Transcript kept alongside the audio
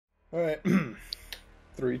Alright.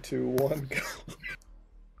 3, 2, 1, go.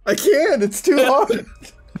 I can't! It's too hard!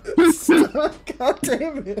 God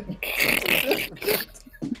damn it!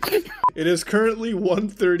 It is currently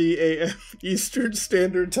 1:30 a.m. Eastern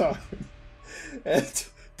Standard Time at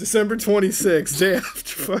December 26th, day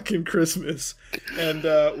after fucking Christmas. And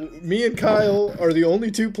me and Kyle are the only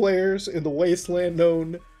two players in the wasteland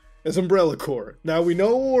known as Umbrella Corps. Now we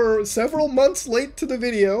know we're several months late to the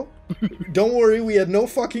video. Don't worry, we had no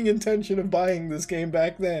fucking intention of buying this game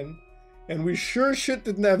back then. And we sure shit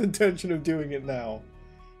didn't have intention of doing it now.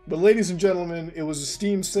 But ladies and gentlemen, it was a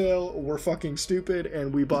Steam sale, we're fucking stupid,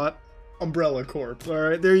 and we bought Umbrella Corp.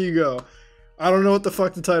 Alright, there you go. I don't know what the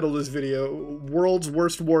fuck to title this video. World's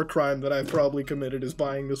worst war crime that I've probably committed is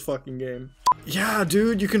buying this fucking game. Yeah,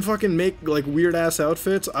 dude, you can fucking make, like, weird-ass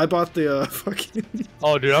outfits. I bought the, fucking...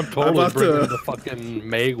 Oh, dude, I'm totally bringing the fucking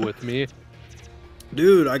Meg with me.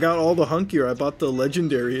 Dude, I got all the hunk gear. I bought the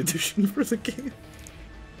Legendary Edition for the game.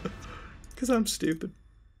 Because I'm stupid.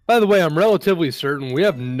 By the way, I'm relatively certain we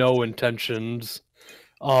have no intentions.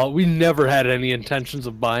 We never had any intentions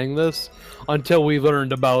of buying this until we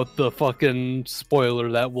learned about the fucking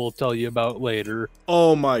spoiler that we'll tell you about later.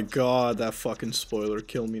 Oh my god, that fucking spoiler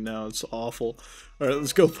killed me now. It's awful. Alright,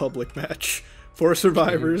 let's go public match. 4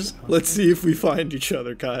 survivors. Let's see if we find each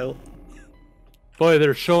other, Kyle. Boy,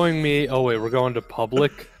 they're showing me... Oh wait, we're going to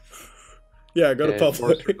public? Yeah, go to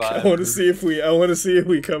public. I want to see if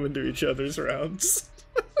we come into each other's rounds.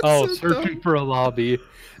 Oh, So searching dumb. for a lobby.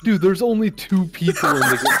 Dude, there's only 2 people in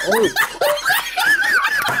the game. Oh.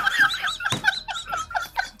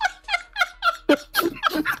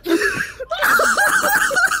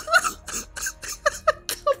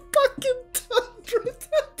 The fucking tundra.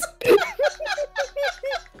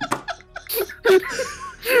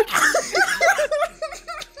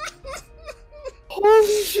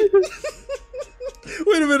 Holy shit.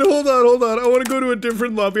 Wait a minute, hold on. I want to go to a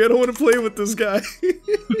different lobby. I don't want to play with this guy.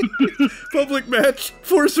 Public match,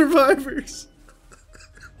 4 survivors.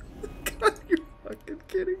 God, you're fucking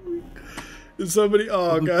kidding me. Is somebody...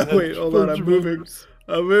 Oh god, wait, hold on, I'm moving.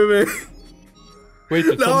 Wait,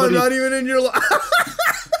 did No, somebody... I'm not even in your lobby.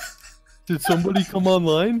 Did somebody come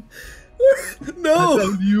online? No, I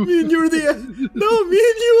thought you... me and you are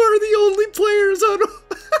the only players on...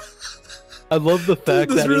 I love the fact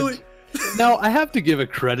Dude, this that really... Now, I have to give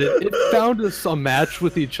it credit. It found us a match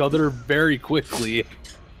with each other very quickly.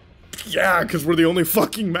 Yeah, because we're the only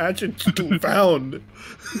fucking match it found.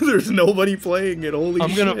 There's nobody playing it, holy shit.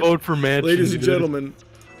 I'm gonna vote for Mansion, Ladies and dude. gentlemen.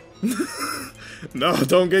 No,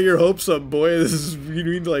 don't get your hopes up, boy. This is... You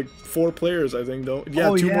need, like, 4 players, I think, don't... Yeah,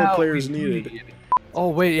 Oh, 2 more players we needed. need. Oh,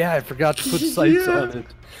 wait, yeah, I forgot to put sights Yeah. on it.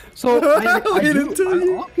 So, I'll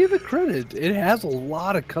I'll give it credit. It has a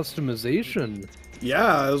lot of customization.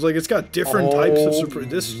 Yeah, I was like, it's got different types of...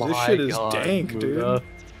 This shit is dank, Muda.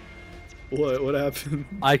 dude. What happened?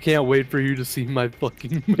 I can't wait for you to see my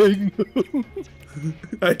fucking Magnum.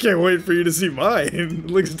 I can't wait for you to see mine. It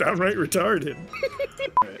looks downright retarded.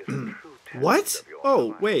 What?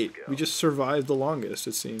 Oh, wait. We just survived the longest,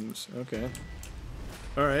 it seems. Okay.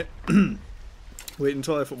 Alright. Wait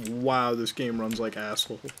until I... Wow, this game runs like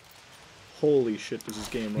asshole. Holy shit, does this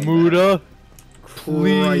game run Muda, bad.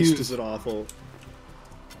 please. Christ, is it awful.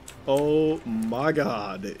 Oh my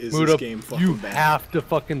god, is Muda, this game fucking you bad. have to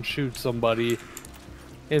fucking shoot somebody.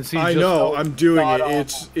 And see I just know, how I'm doing it.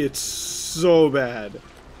 god-awful. It's so bad.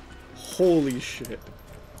 Holy shit.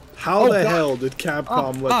 How Oh, the god. hell did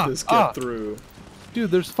Capcom let this get through?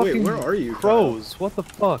 Dude, there's fucking where are you, crows. What the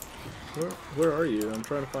fuck? Where are you? I'm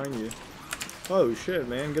trying to find you. Oh shit,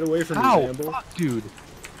 man, get away from me, Ow, Zambo. fuck, dude.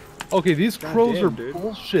 Okay, these God crows damn, are dude.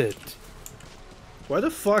 bullshit. Why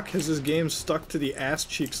the fuck has this game stuck to the ass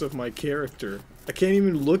cheeks of my character? I can't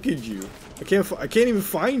even look at you. I can't even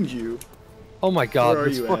find you. Oh my god, Where are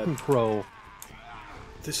this you fucking at? crow.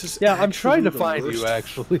 This is Yeah, I'm trying to actually the find worst. you,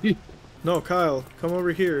 actually. No, Kyle, come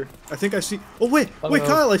over here. I think I see... Oh, wait, Uh-oh.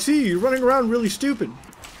 Kyle, I see you. You're running around really stupid.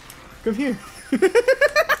 Come here. What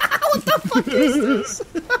the fuck is this?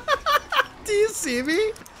 Do you see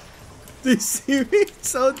me? Do you see me?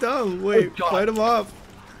 So dumb. Wait, God. fight him off.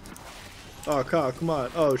 Oh, Kyle, come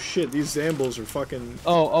on. Oh, shit, these Zambos are fucking...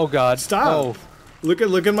 Oh god. Stop. Oh. Look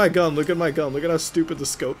at my gun. Look at my gun. Look at how stupid the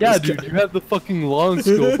scope Yeah, is. dude, you have the fucking long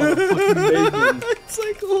scope on a fucking Magnum. It's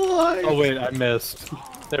like live. Oh wait, I missed.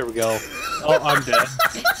 There we go. Oh, I'm dead.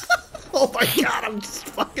 Oh my god, I'm just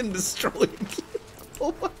fucking destroying you.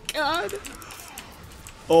 Oh my god.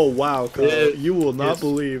 Oh wow, Kyle, you will not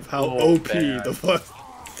believe how OP bad. the fuck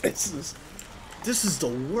this is. This is the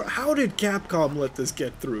worst. How did Capcom let this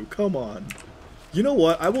get through? Come on. You know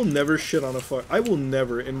what? I will never shit on I will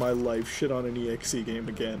never in my life shit on an EXE game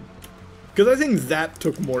again. Because I think that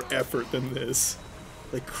took more effort than this.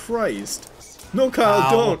 Like, Christ. No,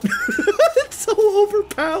 Kyle, don't. It's so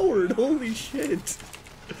overpowered. Holy shit.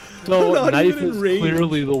 So, knife is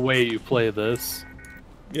clearly the way you play this.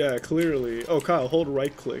 Yeah, clearly. Oh, Kyle, hold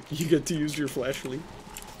right click. You get to use your flashlight.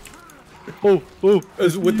 Oh, oh.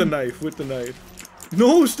 With the knife, with the knife.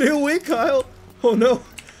 No, stay away, Kyle. Oh, no.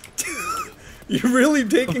 You're really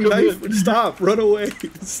taking knife. Stop, run away.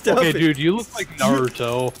 Stop it. Dude, you look like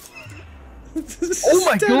Naruto. Oh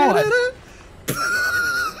my god.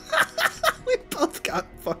 We both got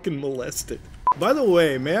fucking molested. By the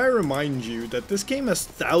way, may I remind you that this game has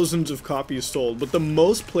thousands of copies sold, but the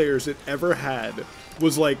most players it ever had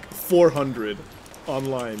was like 400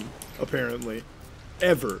 online, apparently.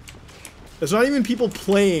 Ever. It's not even people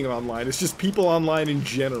playing online, it's just people online in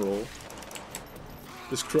general.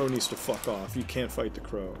 This crow needs to fuck off. You can't fight the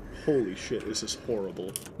crow. Holy shit, this is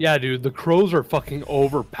horrible. Yeah, dude, the crows are fucking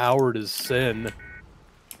overpowered as sin.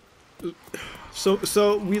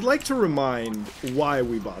 So we'd like to remind why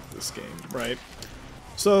we bought this game, right?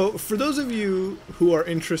 So, for those of you who are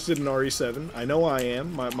interested in RE7, I know I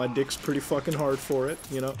am. My dick's pretty fucking hard for it,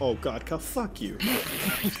 you know? Oh god, Kyle, fuck you.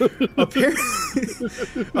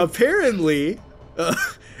 Apparently,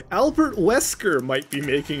 Albert Wesker might be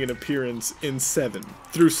making an appearance in 7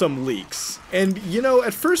 through some leaks. And, you know,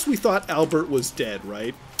 at first we thought Albert was dead,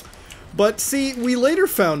 right? But see, we later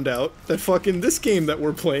found out that fucking this game that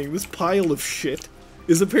we're playing, this pile of shit,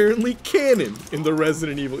 is apparently canon in the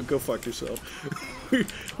Resident Evil— go fuck yourself.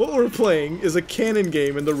 What we're playing is a canon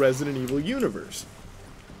game in the Resident Evil universe.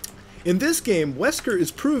 In this game, Wesker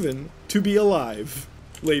is proven to be alive,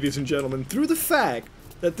 ladies and gentlemen, through the fact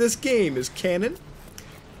that this game is canon,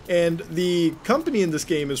 and the company in this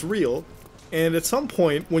game is real, and at some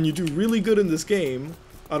point, when you do really good in this game,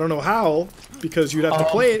 I don't know how, because you'd have to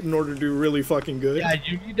play it in order to do really fucking good. Yeah,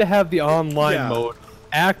 you need to have the online mode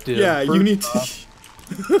active. Yeah, you need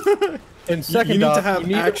to... And second you need off, to have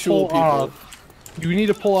actual people. You need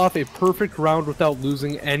to pull off a perfect round without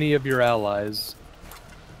losing any of your allies.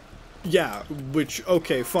 Yeah, which,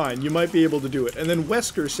 okay, fine, you might be able to do it. And then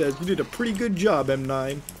Wesker says, you did a pretty good job,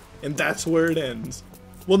 M9, and that's where it ends.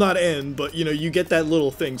 Well, not end, but, you know, you get that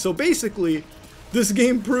little thing. So basically, this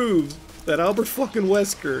game proves that Albert fucking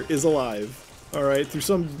Wesker is alive. Alright, through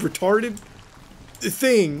some retarded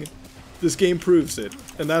thing, this game proves it.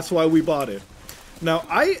 And that's why we bought it. Now,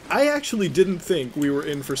 I actually didn't think we were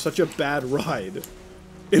in for such a bad ride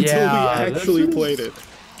until we actually played it.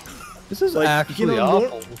 This is like, actually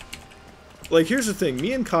awful. Like, here's the thing.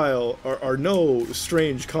 Me and Kyle are no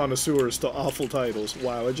strange connoisseurs to awful titles.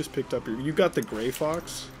 Wow, I just picked up your... You got the Gray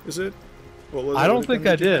Fox, is it? What was it? I don't think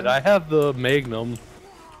I did. I have the Magnum.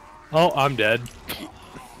 Oh, I'm dead.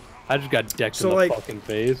 I just got decked in the fucking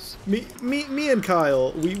face. Me and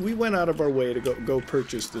Kyle, we went out of our way to go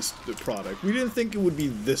purchase the product. We didn't think it would be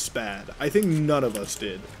this bad. I think none of us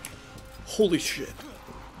did. Holy shit.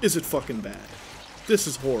 Is it fucking bad? This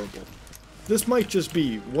is horrible. This might just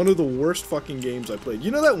be one of the worst fucking games I played.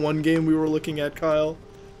 You know that one game we were looking at, Kyle?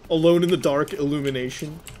 Alone in the Dark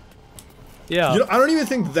Illumination? Yeah. You know, I don't even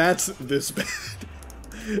think that's this bad.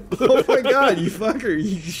 Oh my god, you fucker,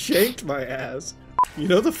 you shanked my ass. You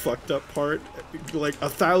know the fucked up part? Like,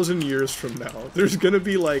 1,000 years from now, there's gonna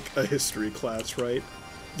be, like, a history class, right?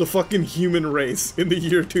 The fucking human race in the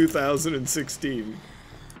year 2016.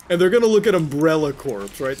 And they're gonna look at Umbrella Corps,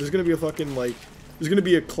 right? There's gonna be a fucking, like... There's gonna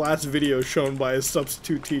be a class video shown by a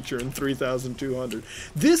substitute teacher in 3200.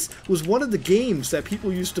 This was one of the games that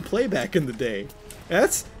people used to play back in the day.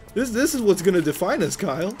 This is what's gonna define us,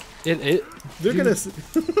 Kyle. They're gonna...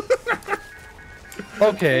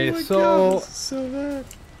 Okay, oh so, God, this is so bad.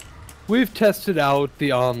 We've tested out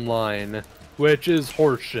the online, which is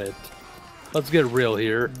horseshit. Let's get real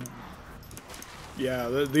here. Yeah,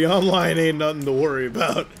 the online ain't nothing to worry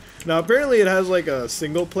about. Now, apparently it has like a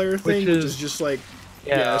single player thing, which is just like,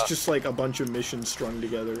 yeah, it's just like a bunch of missions strung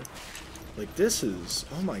together. Like, this is,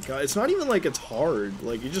 oh my god, it's not even like it's hard.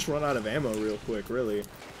 Like, you just run out of ammo real quick, really.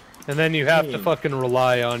 And then you have to fucking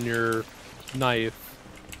rely on your knife.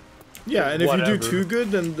 Yeah, and if you do too good,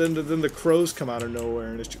 then the crows come out of nowhere,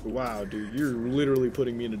 and it's just, wow, dude, you're literally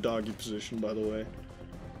putting me in a doggy position. By the way,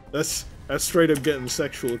 that's straight up getting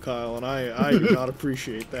sexual, Kyle, and I do not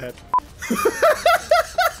appreciate that. What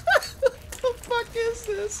the fuck is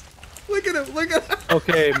this? Look at him! Look at him!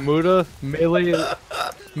 Okay, Muda,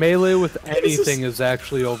 melee with anything is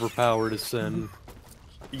actually overpowered as sin.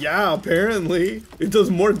 Yeah, apparently it does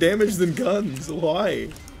more damage than guns. Why?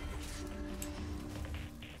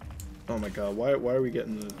 Oh my god, why are we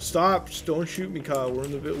getting the... Stop! Just don't shoot me, Kyle.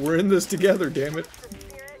 We're in this together, damn it.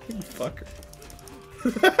 You fucker.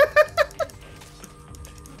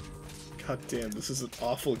 God damn, this is an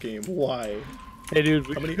awful game. Why? Hey dude,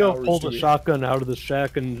 we can go pull the shotgun out of the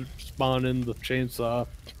shack and spawn in the chainsaw.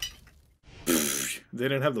 They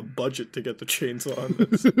didn't have the budget to get the chainsaw on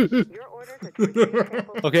this.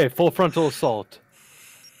 Okay, full frontal assault.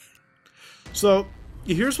 So,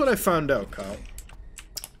 here's what I found out, Kyle.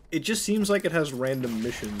 It just seems like it has random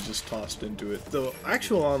missions just tossed into it. The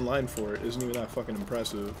actual online for it isn't even that fucking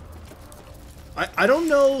impressive. I don't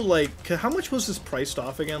know, like, how much was this priced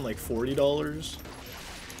off again? Like $40?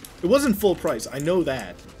 It wasn't full price, I know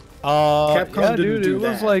that. Capcom yeah, didn't dude, do it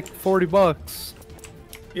that. was like 40 bucks.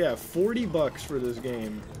 Yeah, 40 bucks for this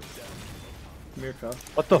game. Come here, Kyle.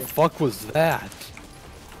 What the fuck was that?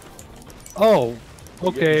 Oh,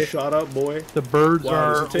 okay. Shut up, boy. The birds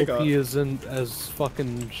are OP as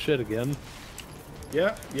fucking shit again.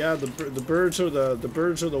 Yeah, the birds are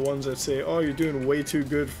the ones that say, "Oh, you're doing way too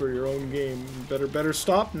good for your own game. Better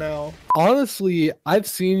stop now." Honestly, I've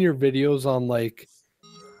seen your videos on like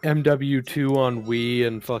MW2 on Wii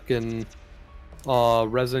and fucking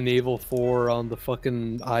Resident Evil 4 on the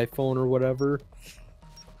fucking iPhone or whatever.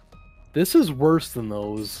 This is worse than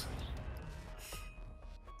those.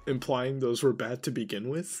 Implying those were bad to begin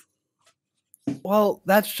with? Well,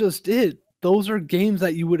 that's just it. Those are games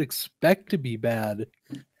that you would expect to be bad.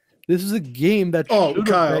 This is a game that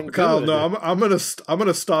Kyle, no, I'm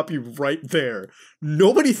gonna stop you right there.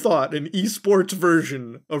 Nobody thought an esports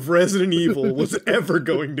version of Resident Evil was ever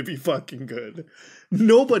going to be fucking good.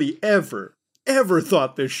 Nobody ever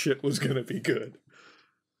thought this shit was gonna be good.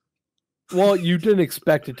 Well, you didn't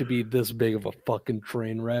expect it to be this big of a fucking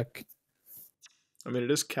train wreck. I mean, it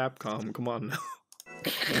is Capcom. Come on now.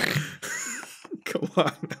 Come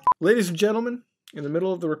on. Ladies and gentlemen, in the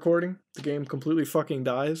middle of the recording, the game completely fucking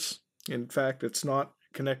dies. In fact, it's not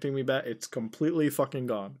connecting me back. It's completely fucking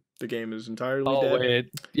gone. The game is entirely dead.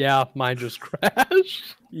 Wait. Yeah, mine just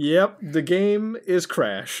crashed. Yep, the game is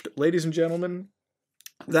crashed. Ladies and gentlemen,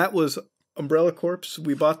 that was Umbrella Corps.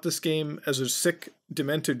 We bought this game as a sick,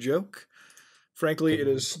 demented joke. Frankly, it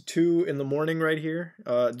is 2 in the morning right here.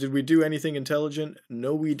 Did we do anything intelligent?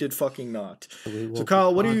 No, we did fucking not. So,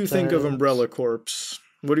 Kyle, what do you think of Umbrella Corps?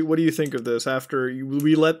 What do you think of this after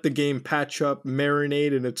we let the game patch up,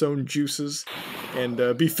 marinate in its own juices,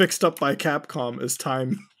 and be fixed up by Capcom as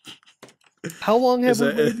time? How long have we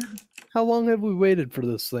waited? How long have we waited for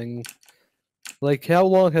this thing? Like, how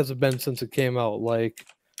long has it been since it came out? Like,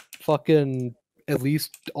 fucking at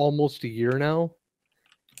least almost a year now?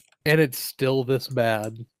 And it's still this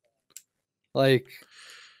bad. Like,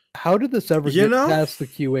 how did this ever get past the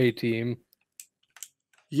QA team?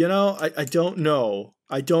 You know, I don't know.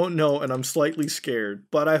 I don't know, and I'm slightly scared.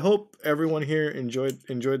 But I hope everyone here enjoyed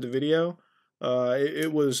the video.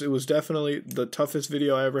 It was definitely the toughest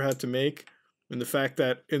video I ever had to make. And the fact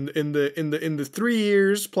that in the 3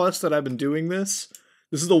 years plus that I've been doing this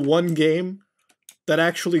is the one game that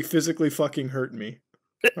actually physically fucking hurt me.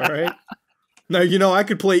 All right. Now, you know, I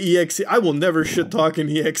could play EXE. I will never shit-talk an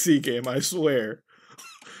EXE game, I swear.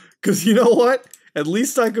 Because you know what? At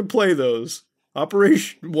least I could play those.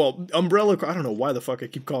 Umbrella... I don't know why the fuck I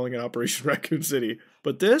keep calling it Operation Raccoon City.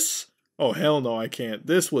 But this? Oh, hell no, I can't.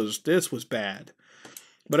 This was bad.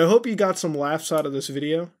 But I hope you got some laughs out of this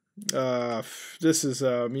video. This is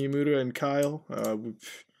Miyamoto and Kyle.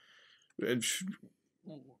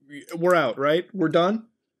 We're out, right? We're done?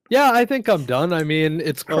 Yeah, I think I'm done. I mean,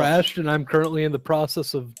 it's crashed, and I'm currently in the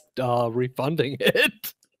process of refunding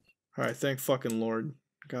it. All right, thank fucking Lord.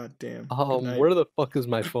 God damn. Where the fuck is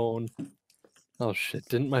my phone? Oh shit!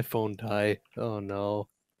 Didn't my phone die? Oh no!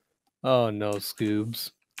 Oh no,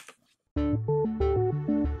 Scoobs.